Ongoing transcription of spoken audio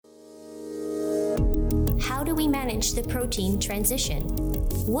How do we manage the protein transition?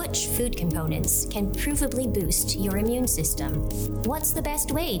 Which food components can provably boost your immune system? What's the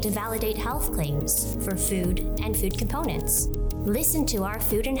best way to validate health claims for food and food components? Listen to our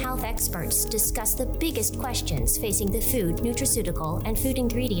food and health experts discuss the biggest questions facing the food, nutraceutical, and food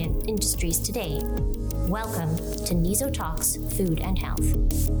ingredient industries today. Welcome to NIZO Talks Food and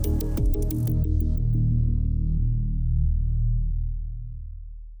Health.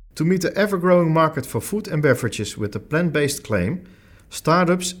 To meet the ever-growing market for food and beverages with a plant-based claim,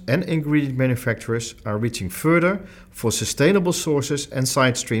 startups and ingredient manufacturers are reaching further for sustainable sources and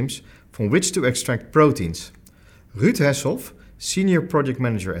side streams from which to extract proteins. Ruud Heshof, Senior Project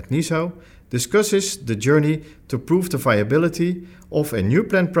Manager at NIZO, discusses the journey to prove the viability of a new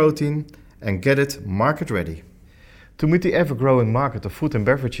plant protein and get it market-ready. To meet the ever-growing market of food and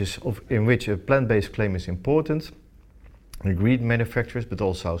beverages in which a plant-based claim is important, ingredient manufacturers, but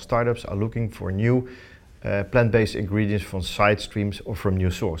also startups, are looking for new plant-based ingredients from side streams or from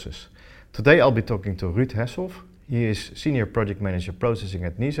new sources. Today I'll be talking to Ruud Heshof. He is Senior Project Manager Processing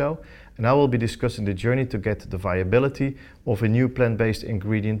at NIZO, and I will be discussing the journey to get the viability of a new plant-based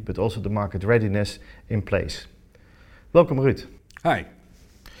ingredient, but also the market readiness in place. Welcome, Ruud. Hi.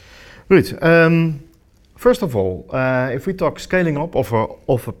 Ruud, first of all, if we talk scaling up of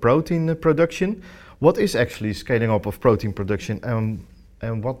a protein production, what is actually scaling up of protein production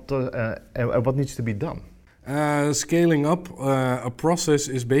and what needs to be done? Scaling up a process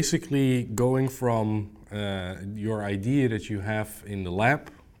is basically going from your idea that you have in the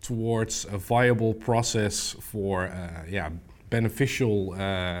lab towards a viable process for beneficial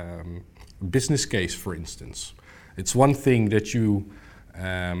business case, for instance. It's one thing that you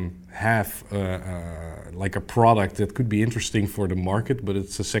have like a product that could be interesting for the market, but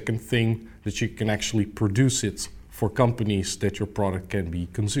it's a second thing that you can actually produce it for companies that your product can be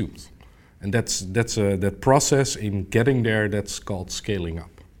consumed. And that process in getting there, that's called scaling up.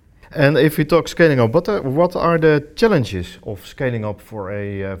 And if we talk scaling up, what are the challenges of scaling up for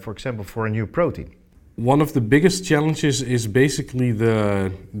example, for a new protein? One of the biggest challenges is basically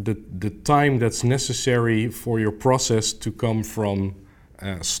the time that's necessary for your process to come from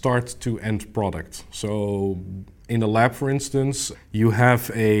start to end product. So in the lab, for instance, you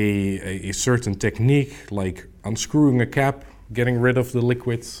have a certain technique like unscrewing a cap, getting rid of the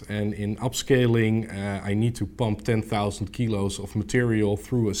liquid, and in upscaling, I need to pump 10,000 kilos of material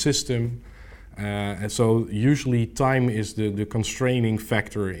through a system. And so usually time is the constraining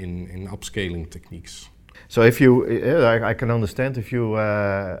factor in upscaling techniques. So if you, I can understand if you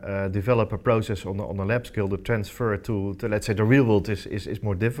develop a process on a lab scale, the transfer to let's say the real world is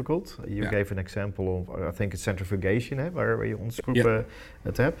more difficult. You gave an example of, I think it's centrifugation, where you unscrew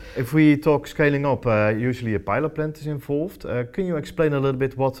a tap. If we talk scaling up, usually a pilot plant is involved. Can you explain a little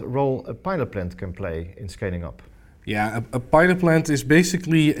bit what role a pilot plant can play in scaling up? Yeah, a pilot plant is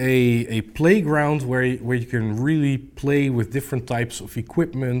basically a playground where you can really play with different types of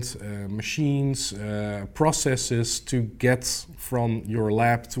equipment, machines, processes to get from your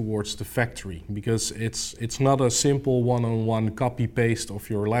lab towards the factory. Because it's not a simple one-on-one copy-paste of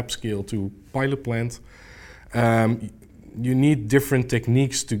your lab scale to pilot plant. You need different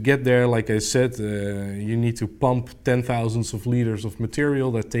techniques to get there. Like I said, you need to pump 10,000s of liters of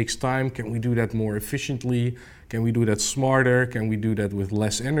material. That takes time. Can we do that more efficiently? Can we do that smarter? Can we do that with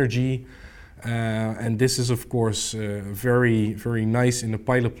less energy? And this is, of course, very, very nice in a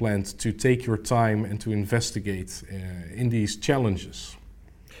pilot plant to take your time and to investigate in these challenges.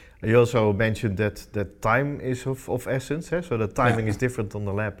 You also mentioned that time is of essence, so the timing is different on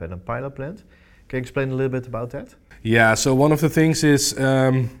the lab and a pilot plant. Can you explain a little bit about that? Yeah, so one of the things is,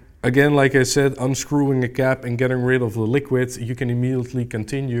 again, like I said, unscrewing a cap and getting rid of the liquid. You can immediately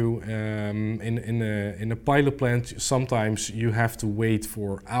continue. In a pilot plant, sometimes you have to wait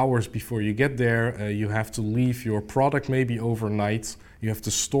for hours before you get there. You have to leave your product maybe overnight. You have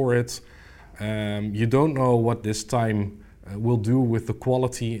to store it. You don't know what this time will do with the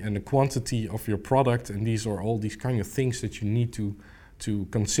quality and the quantity of your product. And these are all these kind of things that you need to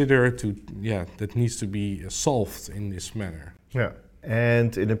consider, that needs to be solved in this manner. Yeah.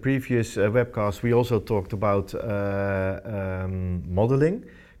 And in a previous webcast, we also talked about modeling.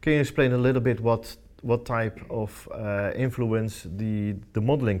 Can you explain a little bit what type of influence the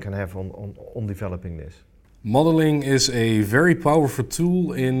modeling can have on developing this? Modeling is a very powerful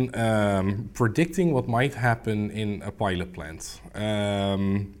tool in predicting what might happen in a pilot plant.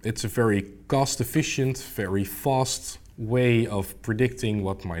 It's a very cost-efficient, very fast way of predicting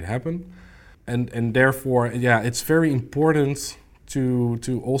what might happen. And therefore, it's very important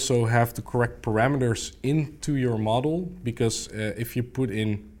to also have the correct parameters into your model, because if you put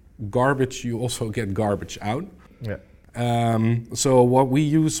in garbage, you also get garbage out. Yeah. So what we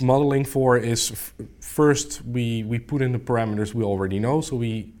use modeling for is first we put in the parameters we already know, so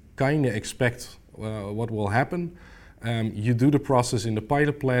we kind of expect what will happen. You do the process in the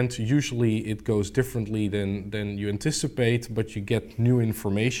pilot plant. Usually it goes differently than you anticipate, but you get new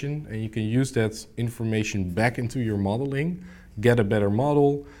information and you can use that information back into your modeling, get a better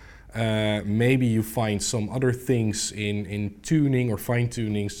model. Maybe you find some other things in tuning or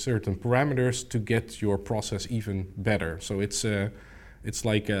fine-tuning certain parameters to get your process even better. So it's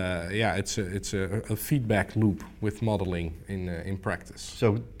like a feedback loop with modeling in practice.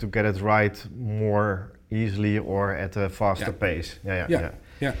 So to get it right more easily or at a faster pace. Yeah.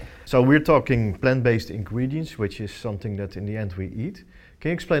 So we're talking plant-based ingredients, which is something that in the end we eat. Can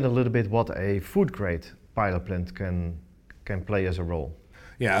you explain a little bit what a food-grade pilot plant can play as a role?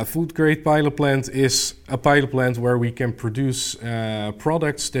 Yeah, a food-grade pilot plant is a pilot plant where we can produce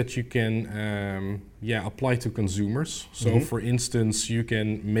products that you can apply to consumers. So for instance, you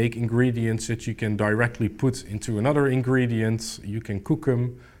can make ingredients that you can directly put into another ingredient. You can cook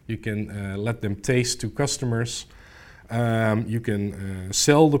them, you can let them taste to customers. You can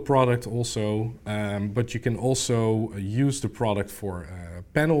sell the product also, but you can also use the product for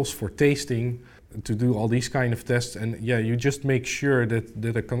panels, for tasting, to do all these kind of tests. And you just make sure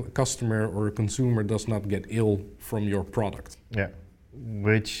that a customer or a consumer does not get ill from your product. Yeah,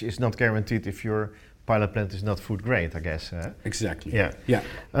 which is not guaranteed if your pilot plant is not food grade, I guess. Exactly. Yeah.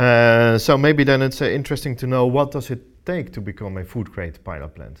 So maybe then it's interesting to know, what does it take to become a food grade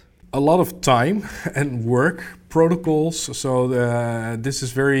pilot plant? A lot of time and work, protocols. So this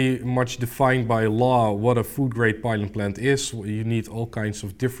is very much defined by law what a food grade pilot plant is. You need all kinds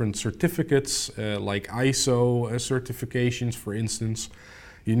of different certificates, like ISO certifications, for instance.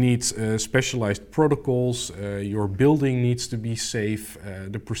 You need specialized protocols. Your building needs to be safe.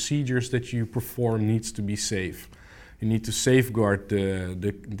 The procedures that you perform needs to be safe. You need to safeguard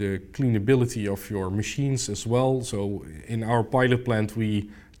the cleanability of your machines as well. So in our pilot plant, we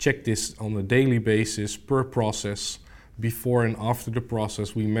check this on a daily basis per process. Before and after the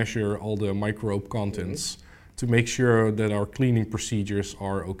process, we measure all the microbe contents to make sure that our cleaning procedures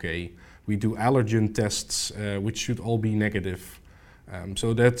are okay. We do allergen tests, which should all be negative.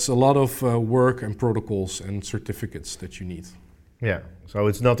 So that's a lot of work and protocols and certificates that you need. Yeah, so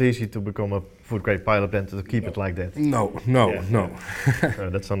it's not easy to become a food grade pilot plant to keep it like that. No.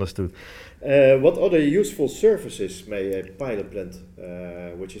 That's understood. What other useful services may a pilot plant,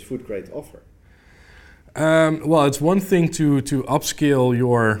 which is food grade, offer? Well, it's one thing to upscale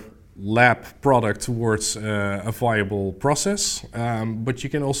your lab product towards a viable process, but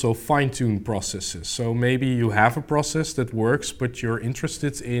you can also fine-tune processes. So maybe you have a process that works, but you're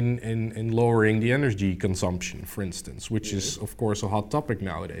interested in lowering the energy consumption, for instance, which is, of course, a hot topic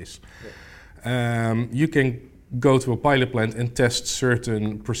nowadays. You can go to a pilot plant and test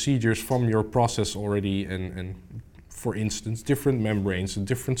certain procedures from your process already, and for instance, different membranes, a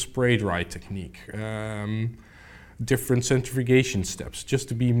different spray dry technique, different centrifugation steps, just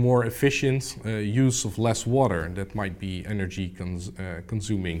to be more efficient, use of less water that might be energy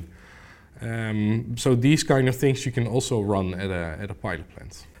consuming. So these kind of things you can also run at a pilot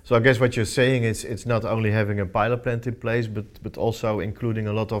plant. So I guess what you're saying is it's not only having a pilot plant in place, but also including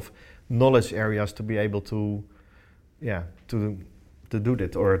a lot of knowledge areas to be able to do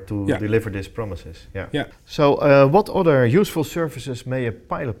that or to deliver these promises. Yeah. So what other useful services may a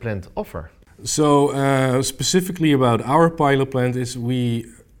pilot plant offer? So specifically about our pilot plant is we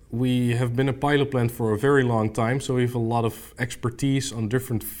have been a pilot plant for a very long time, so we have a lot of expertise on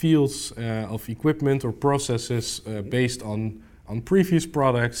different fields of equipment or processes based on previous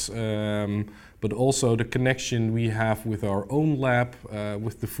products, but also the connection we have with our own lab,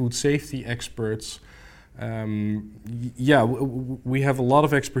 with the food safety experts. We have a lot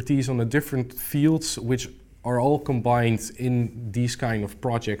of expertise on the different fields which are all combined in these kind of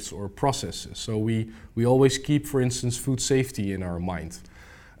projects or processes. So we always keep, for instance, food safety in our mind.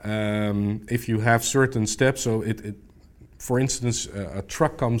 If you have certain steps, so for instance, a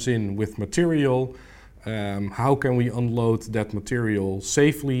truck comes in with material, how can we unload that material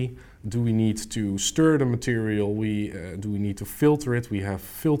safely? Do we need to stir the material? Do we need to filter it? We have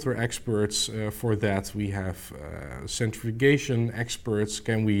filter experts for that. We have centrifugation experts.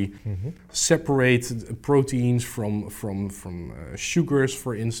 Can we separate proteins from sugars,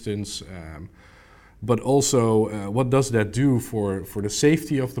 for instance? But also, what does that do for the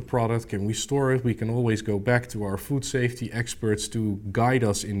safety of the product? Can we store it? We can always go back to our food safety experts to guide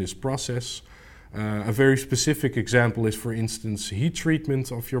us in this process. A very specific example is, for instance, heat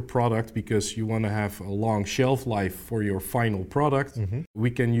treatment of your product, because you want to have a long shelf life for your final product.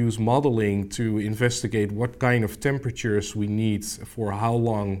 We can use modeling to investigate what kind of temperatures we need for how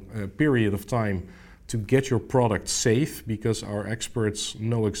long a period of time to get your product safe, because our experts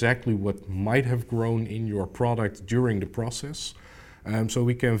know exactly what might have grown in your product during the process. So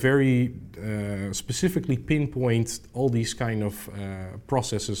we can very specifically pinpoint all these kind of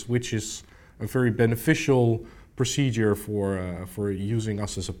processes, which is a very beneficial procedure for using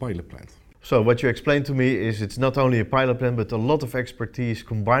us as a pilot plant. So what you explained to me is it's not only a pilot plant, but a lot of expertise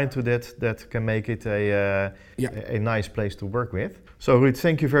combined to that can make it a nice place to work with. So Ruud,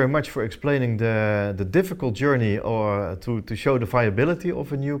 thank you very much for explaining the difficult journey to show the viability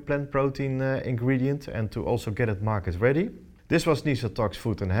of a new plant protein ingredient and to also get it market ready. This was NIZO Talks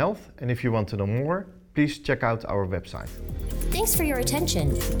Food and Health, and if you want to know more, please check out our website. Thanks for your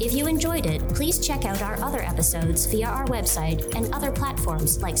attention. If you enjoyed it, please check out our other episodes via our website and other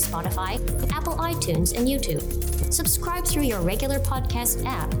platforms like Spotify, Apple iTunes, and YouTube. Subscribe through your regular podcast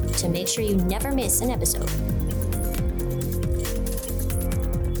app to make sure you never miss an episode.